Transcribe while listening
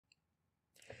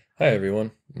Hi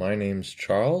everyone, my name's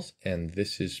Charles and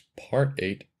this is part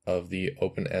 8 of the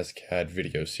OpenSCAD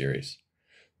video series.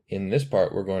 In this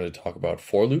part we're going to talk about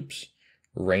for loops,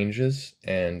 ranges,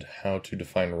 and how to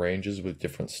define ranges with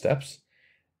different steps.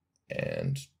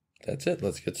 And that's it,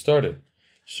 let's get started.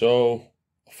 So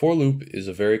a for loop is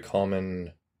a very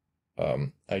common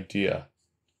idea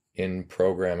in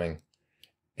programming,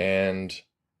 and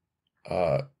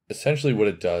essentially what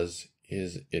it does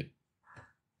is it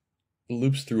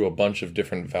loops through a bunch of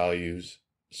different values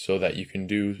so that you can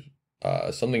do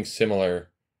something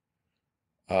similar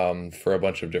for a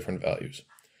bunch of different values.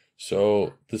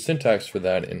 So the syntax for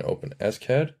that in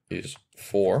OpenSCAD is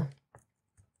for,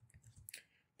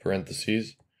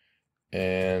 parentheses,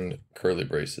 and curly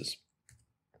braces.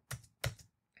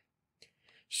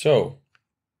 So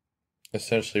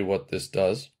essentially what this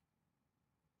does,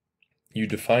 you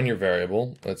define your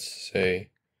variable, let's say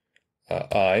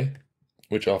I,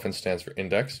 which often stands for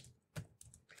index,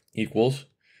 equals,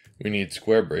 we need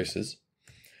square braces.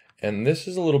 And this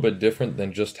is a little bit different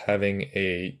than just having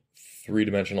a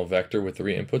three-dimensional vector with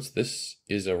 3 inputs. This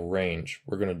is a range.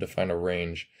 We're going to define a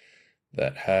range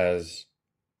that has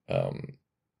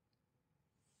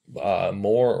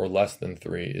more or less than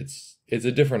 3. It's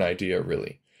a different idea,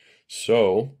 really.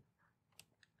 So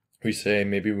we say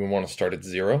maybe we want to start at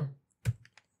 0,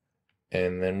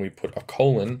 and then we put a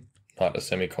colon, not a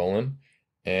semicolon,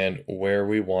 and where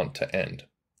we want to end.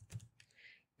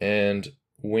 And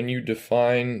when you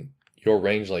define your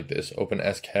range like this,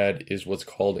 OpenSCAD is what's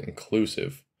called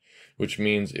inclusive, which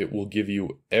means it will give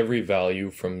you every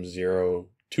value from 0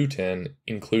 to 10,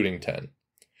 including 10.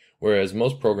 Whereas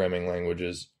most programming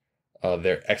languages,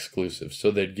 they're exclusive, so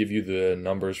they'd give you the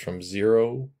numbers from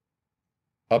 0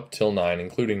 up till 9,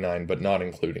 including 9, but not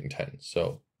including 10.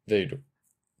 So they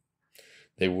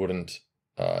wouldn't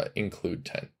include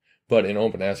 10. But in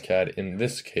OpenSCAD, in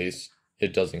this case,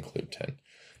 it does include 10.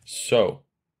 So,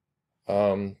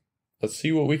 let's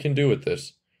see what we can do with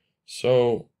this.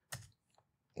 So,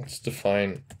 let's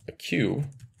define a cube.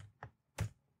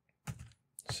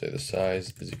 Say the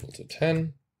size is equal to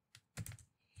 10,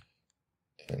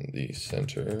 and the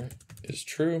center is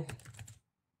true.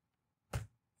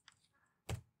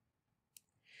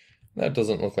 That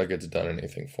doesn't look like it's done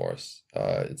anything for us.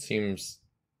 It seems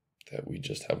that we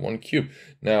just have one cube.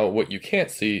 Now, what you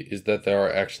can't see is that there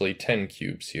are actually 10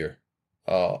 cubes here,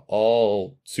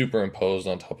 all superimposed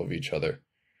on top of each other.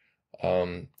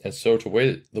 And so the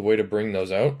way to bring those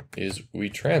out is we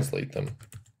translate them.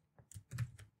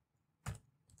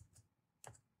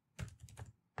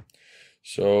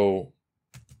 So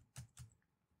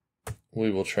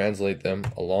we will translate them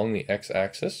along the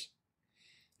x-axis.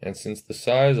 And since the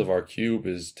size of our cube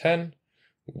is 10,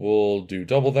 we'll do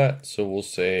double that, so we'll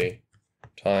say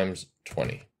times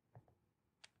 20.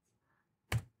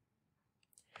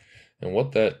 And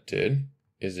what that did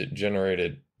is it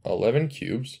generated 11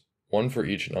 cubes, one for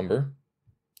each number.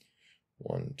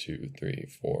 1, 2, 3,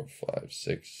 4, 5,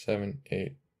 6, 7,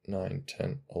 8, 9,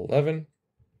 10, 11.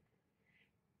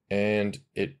 And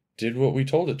it did what we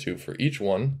told it to. For each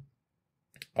one,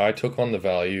 I took on the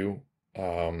value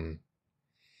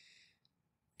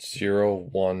 0,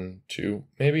 1, 2.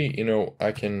 Maybe,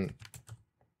 I can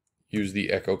use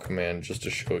the echo command just to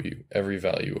show you every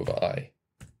value of I.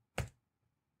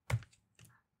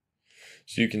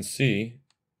 So you can see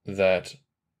that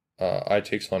I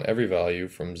takes on every value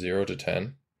from 0 to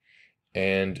 10,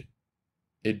 and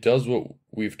it does what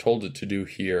we've told it to do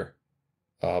here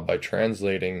by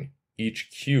translating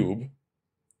each cube,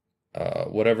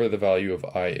 whatever the value of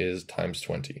I is, times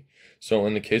 20. So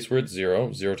in the case where it's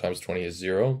 0, 0 times 20 is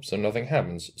 0, so nothing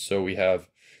happens. So we have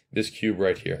this cube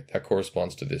right here. That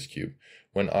corresponds to this cube.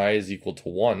 When I is equal to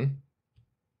 1,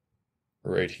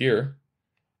 right here,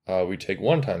 we take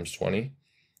 1 times 20,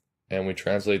 and we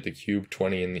translate the cube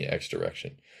 20 in the x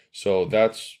direction. So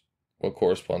that's what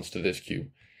corresponds to this cube.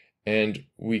 And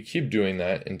we keep doing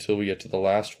that until we get to the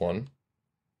last one.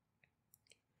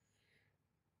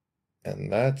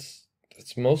 And that's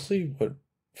mostly what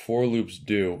for loops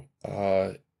do.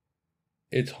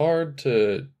 It's hard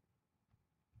to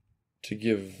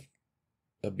give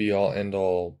a be-all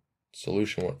end-all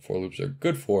solution what for loops are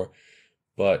good for,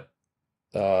 but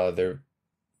they're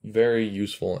very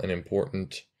useful and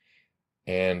important,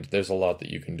 and there's a lot that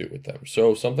you can do with them.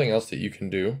 So something else that you can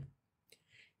do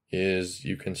is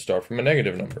you can start from a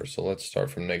negative number. So let's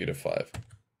start from -5.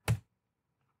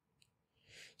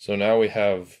 So now we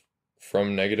have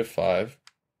from -5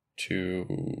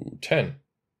 to 10.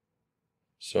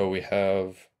 So we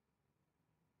have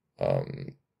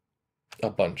a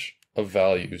bunch of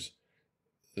values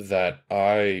that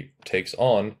I takes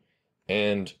on,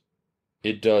 and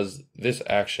it does this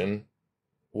action,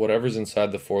 whatever's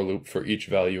inside the for loop for each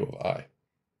value of I.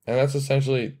 And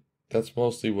that's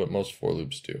mostly what most for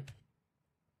loops do.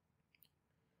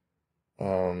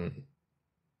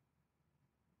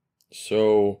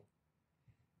 So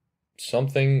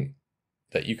something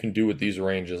that you can do with these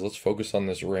ranges, let's focus on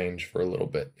this range for a little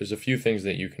bit. There's a few things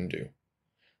that you can do.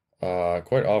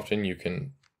 Quite often you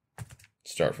can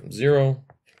start from 0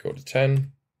 and go to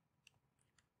 10,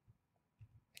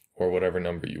 or whatever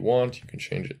number you want. You can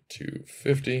change it to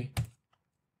 50.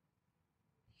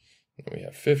 And we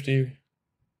have 50,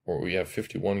 or we have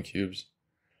 51 cubes.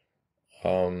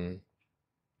 And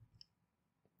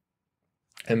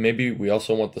maybe we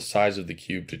also want the size of the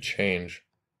cube to change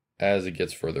as it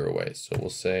gets further away. So we'll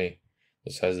say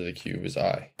the size of the cube is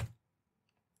I.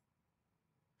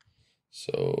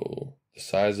 So the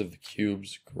size of the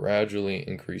cubes gradually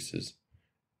increases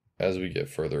as we get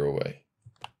further away.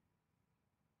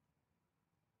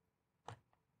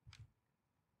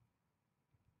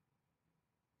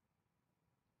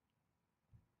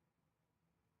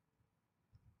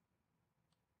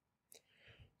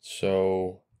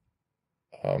 So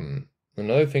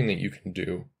another thing that you can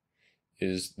do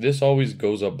is this always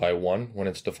goes up by 1 when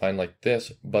it's defined like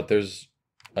this, but there's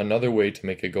another way to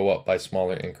make it go up by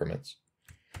smaller increments.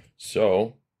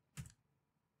 So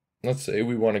let's say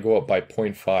we want to go up by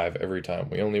 0.5 every time.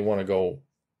 We only want to go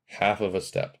half of a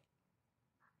step,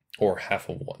 or half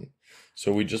of one.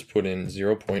 So we just put in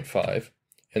 0.5,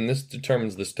 and this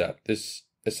determines the step. This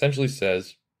essentially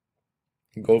says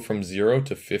go from 0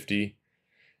 to 50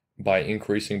 by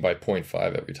increasing by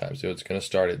 0.5 every time. So it's going to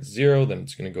start at 0, then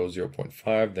it's going to go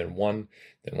 0.5, then 1,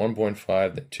 then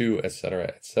 1.5, then 2,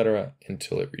 etc.,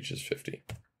 until it reaches 50.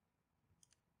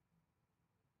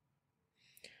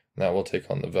 And that will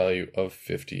take on the value of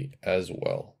 50 as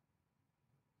well.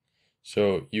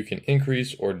 So you can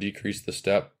increase or decrease the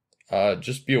step.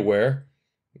 Just be aware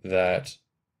that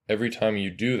every time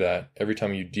you do that, every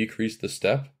time you decrease the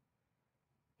step,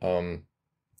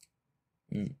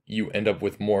 you end up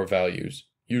with more values,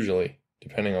 usually,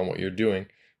 depending on what you're doing,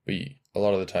 but a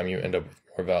lot of the time you end up with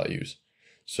more values.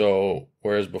 So,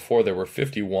 whereas before there were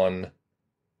 51,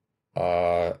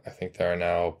 I think there are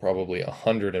now probably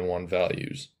 101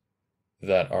 values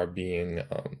that are being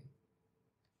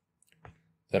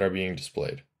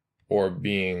displayed or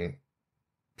being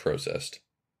processed.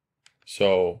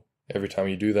 So, every time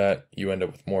you do that, you end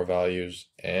up with more values,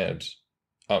 and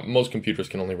most computers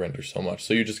can only render so much,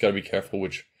 so you just got to be careful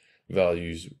which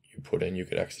values you put in. You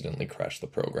could accidentally crash the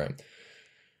program.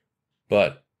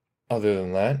 But other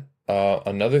than that,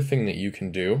 another thing that you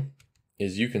can do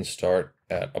is you can start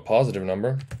at a positive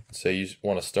number. Say you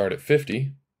want to start at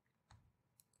 50,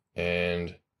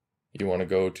 and you want to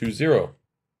go to 0.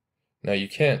 Now you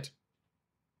can't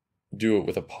do it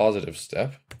with a positive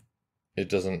step. It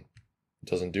doesn't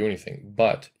do anything.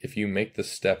 But if you make the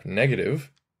step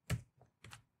negative,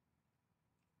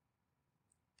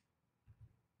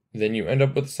 then you end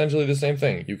up with essentially the same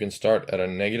thing. You can start at a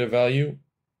negative value,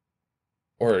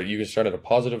 or you can start at a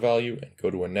positive value and go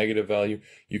to a negative value.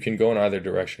 You can go in either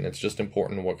direction. It's just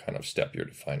important what kind of step you're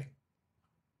defining.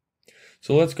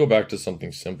 So let's go back to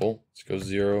something simple. Let's go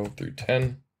 0 through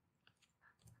 10.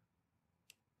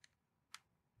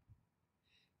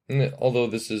 And although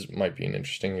this might be an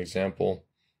interesting example,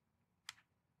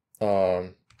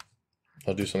 I'll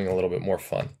do something a little bit more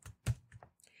fun. I'm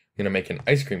going to make an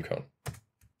ice cream cone.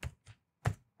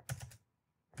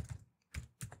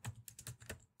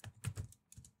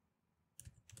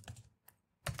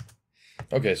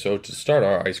 Okay, so to start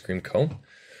our ice cream cone,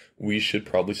 we should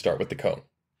probably start with the cone.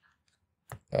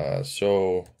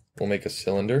 So we'll make a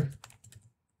cylinder.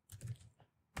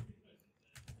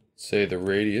 Say the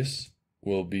radius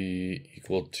will be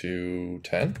equal to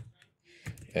 10,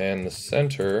 and the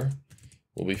center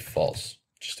will be false.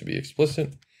 Just to be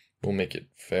explicit, we'll make it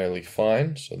fairly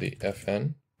fine, so the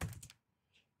FN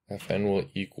will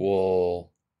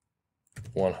equal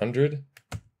 100,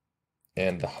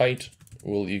 and the height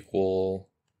will equal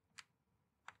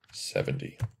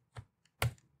 70.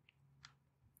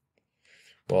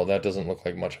 Well, that doesn't look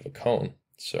like much of a cone,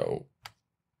 so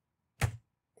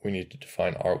we need to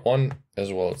define R1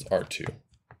 as well as R2.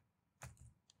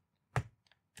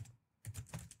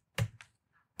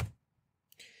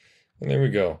 And there we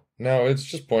go. Now it's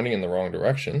just pointing in the wrong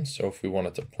direction, so if we want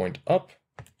it to point up,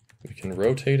 we can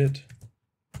rotate it.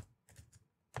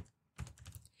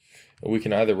 We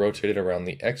can either rotate it around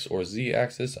the X or Z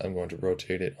axis. I'm going to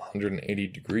rotate it 180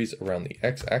 degrees around the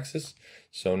X axis.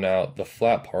 So now the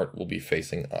flat part will be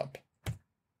facing up.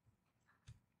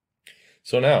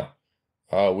 So now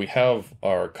we have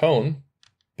our cone,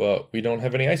 but we don't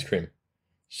have any ice cream.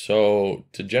 So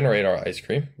to generate our ice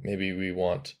cream, maybe we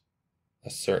want a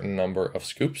certain number of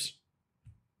scoops.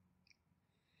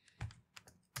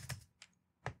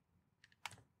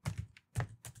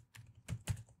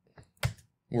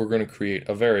 We're going to create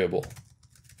a variable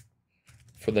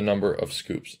for the number of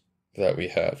scoops that we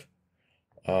have.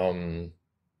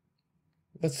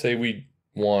 Let's say we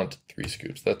want 3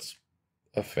 scoops. That's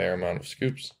a fair amount of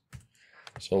scoops.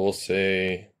 So we'll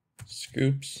say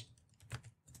scoops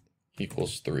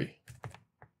equals 3.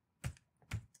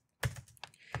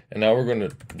 And now we're going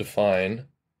to define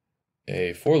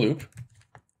a for loop.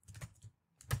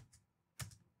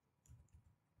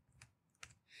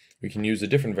 We can use a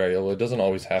different variable. It doesn't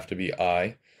always have to be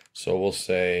I. So we'll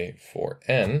say for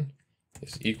n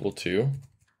is equal to,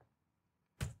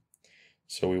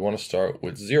 so we want to start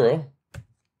with 0.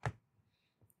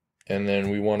 And then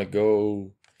we want to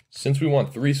go, since we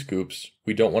want 3 scoops,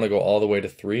 we don't want to go all the way to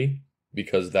 3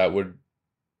 because that would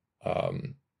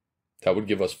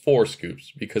give us 4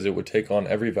 scoops because it would take on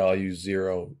every value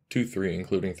 0 to 3,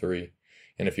 including 3.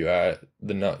 And if you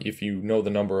know the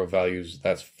number of values,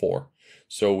 that's 4.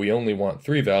 So we only want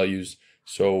 3 values.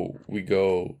 So we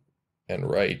go and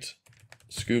write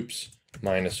scoops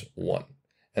minus 1.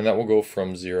 And that will go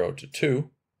from 0 to 2.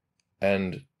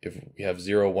 And if we have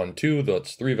 0, 1, 2,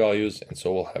 that's 3 values. And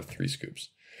so we'll have 3 scoops.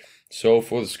 So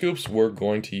for the scoops, we're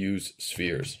going to use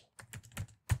spheres.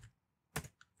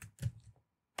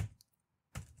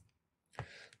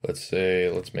 Let's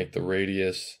make the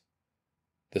radius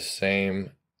the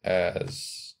same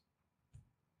as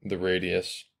the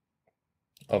radius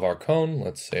of our cone.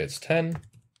 Let's say it's 10.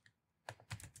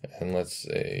 And let's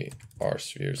say our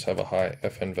spheres have a high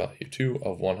Fn value too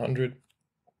of 100.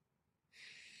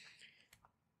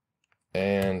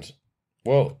 And,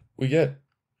 well, we get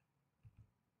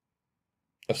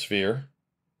a sphere,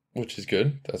 which is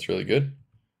good. That's really good.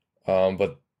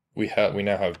 But we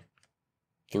now have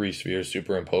 3 spheres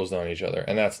superimposed on each other,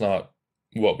 and that's not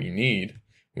what we need.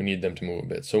 We need them to move a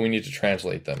bit, so we need to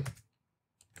translate them.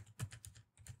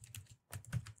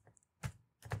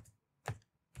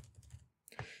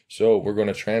 So we're going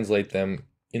to translate them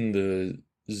in the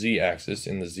z-axis,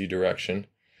 in the z direction,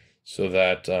 so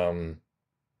that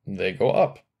they go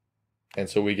up. And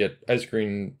so we get ice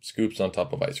cream scoops on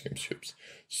top of ice cream scoops.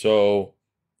 So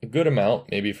a good amount,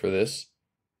 maybe for this,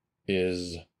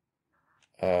 is,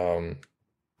 well,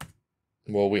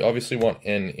 we obviously want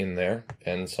n in there,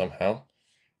 n somehow.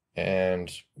 And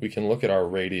we can look at our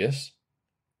radius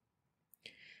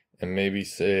and maybe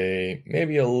say,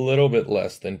 maybe a little bit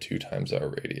less than 2 times our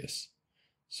radius.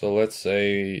 So let's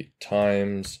say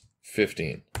times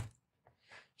 15.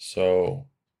 So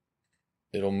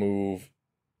it'll move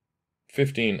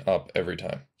 15 up every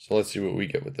time. So let's see what we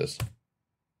get with this.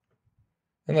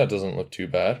 And that doesn't look too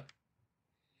bad.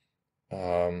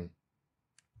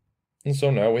 And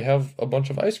so now we have a bunch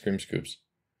of ice cream scoops.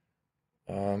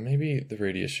 Maybe the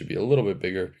radius should be a little bit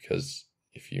bigger because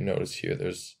if you notice here,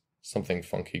 there's something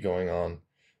funky going on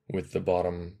with the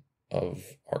bottom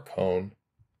of our cone,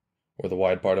 or the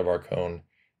wide part of our cone,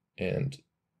 and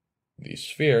the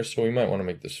sphere. So we might want to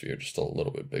make the sphere just a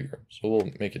little bit bigger. So we'll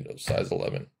make it size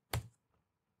 11.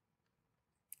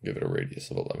 Give it a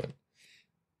radius of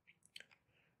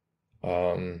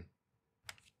 11.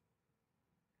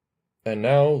 And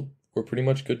now we're pretty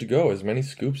much good to go. As many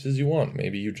scoops as you want.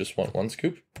 Maybe you just want 1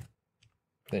 scoop.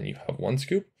 Then you have 1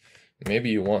 scoop. Maybe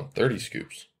you want 30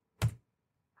 scoops.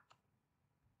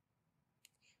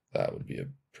 That would be a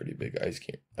pretty big ice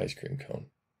cream cone.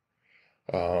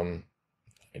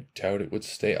 I doubt it would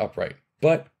stay upright.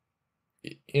 But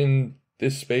in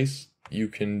this space, you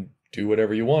can do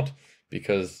whatever you want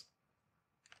because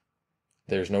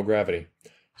there's no gravity.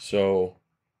 So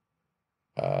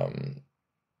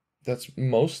that's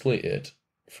mostly it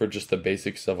for just the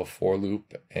basics of a for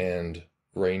loop and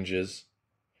ranges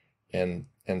and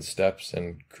steps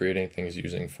and creating things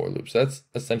using for loops. That's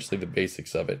essentially the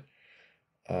basics of it.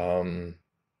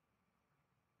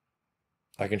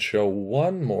 I can show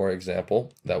one more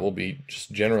example that will be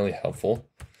just generally helpful.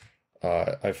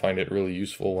 I find it really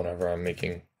useful whenever I'm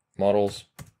making models.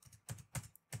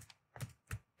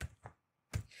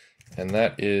 And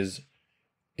that is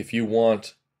if you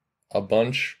want a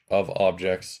bunch of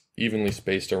objects evenly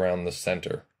spaced around the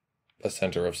center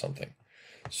of something.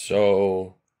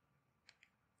 So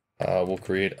we'll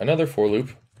create another for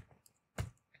loop.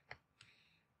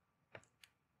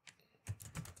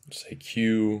 Say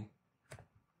Q.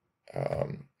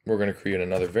 We're going to create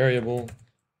another variable.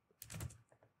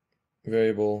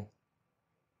 Let's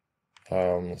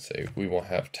say we will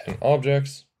have 10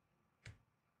 objects.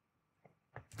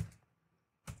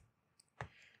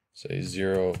 Say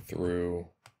 0 through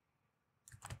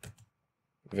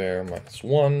var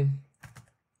 -1.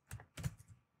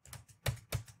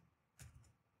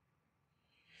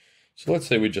 So let's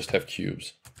say we just have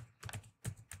cubes.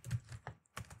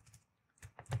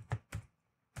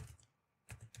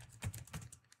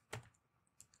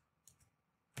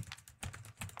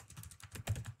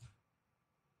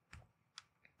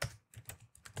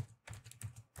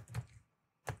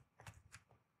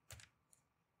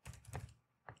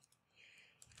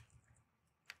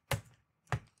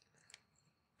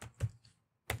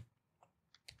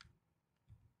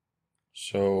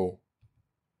 So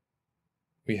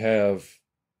we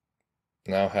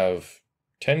now have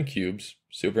 10 cubes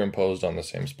superimposed on the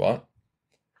same spot,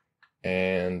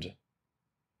 and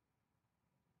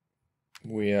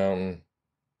we want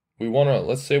to,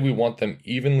 let's say we want them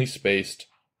evenly spaced.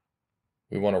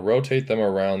 We want to rotate them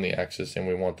around the axis, and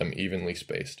we want them evenly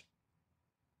spaced.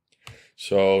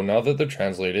 So now that they're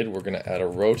translated, we're going to add a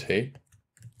rotate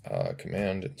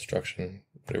command, instruction,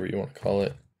 whatever you want to call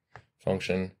it,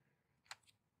 function.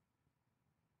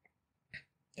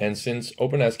 And since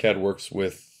OpenSCAD works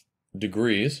with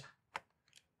degrees,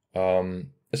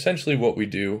 essentially what we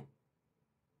do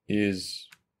is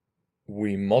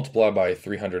we multiply by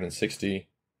 360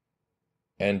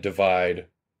 and divide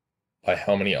by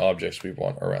how many objects we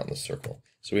want around the circle.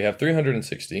 So we have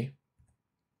 360.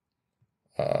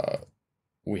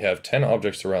 We have 10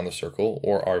 objects around the circle,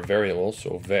 or our variable,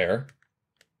 so var.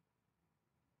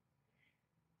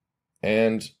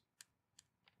 And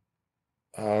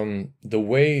the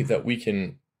way that we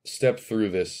can step through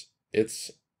this,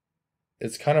 it's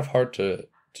kind of hard to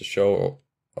show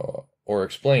or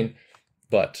explain,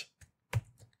 but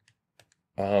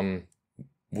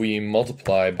we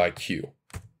multiply by q.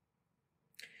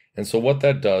 And so what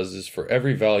that does is for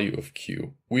every value of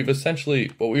q,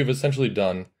 what we've essentially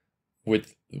done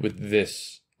with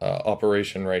this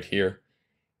operation right here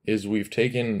is we've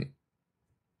taken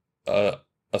a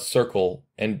circle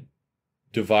and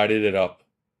divided it up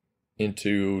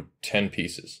into 10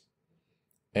 pieces.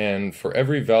 And for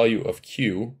every value of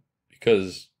q,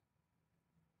 because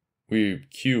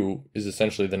q is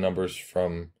essentially the numbers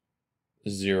from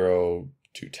 0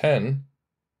 to 10,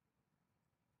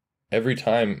 every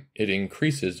time it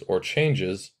increases or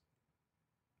changes,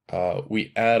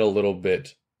 we add a little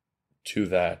bit to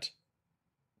that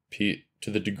to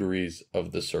the degrees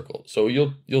of the circle. So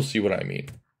you'll see what I mean.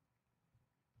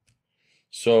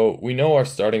 So we know our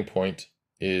starting point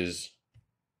is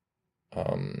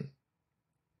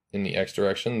in the x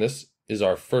direction. This is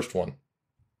our first one.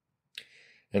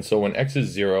 And so when x is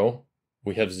 0,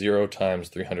 we have 0 times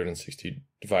 360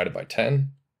 divided by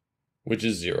 10, which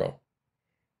is 0.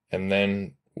 And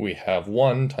then we have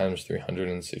 1 times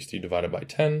 360 divided by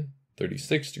 10,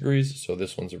 36 degrees. So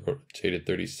this one's rotated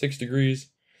 36 degrees.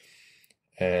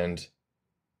 And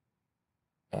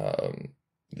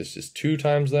this is 2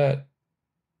 times that.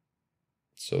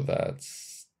 So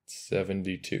that's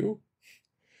 72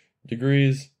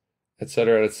 degrees,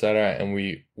 etc., etc. And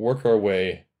we work our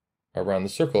way around the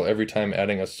circle, every time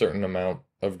adding a certain amount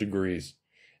of degrees.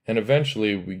 And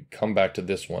eventually we come back to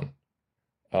this one.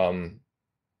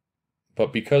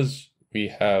 But because we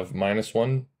have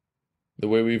 -1, the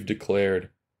way we've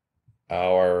declared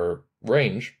our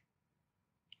range,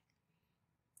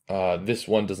 this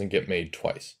one doesn't get made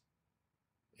twice.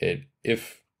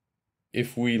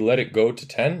 If we let it go to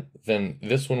 10, then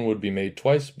this one would be made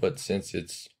twice, but since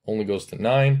it only goes to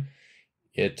 9,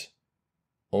 it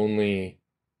only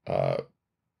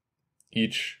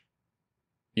each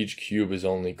cube is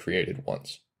only created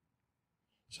once.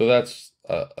 So that's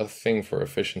a thing for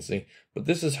efficiency. But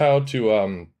this is how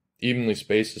to evenly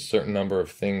space a certain number of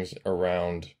things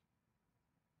around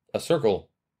a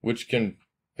circle, which can,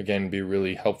 again, be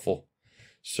really helpful.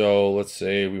 So let's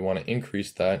say we want to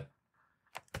increase that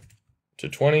to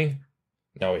 20.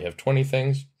 Now we have 20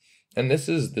 things. And this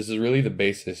is really the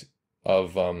basis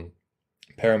of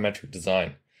parametric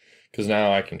design, because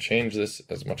now I can change this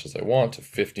as much as I want to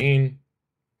 15,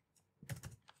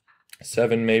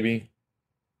 7 maybe,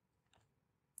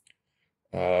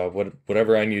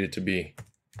 whatever I need it to be,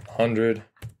 100.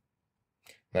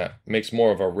 That makes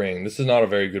more of a ring. This is not a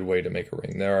very good way to make a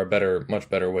ring. There are much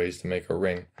better ways to make a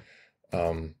ring.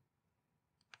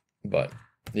 But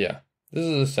yeah, this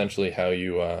is essentially how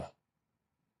you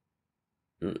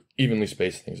evenly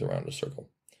space things around a circle.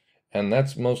 And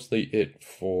that's mostly it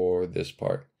for this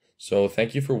part. So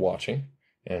thank you for watching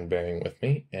and bearing with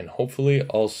me, and hopefully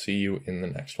I'll see you in the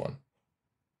next one.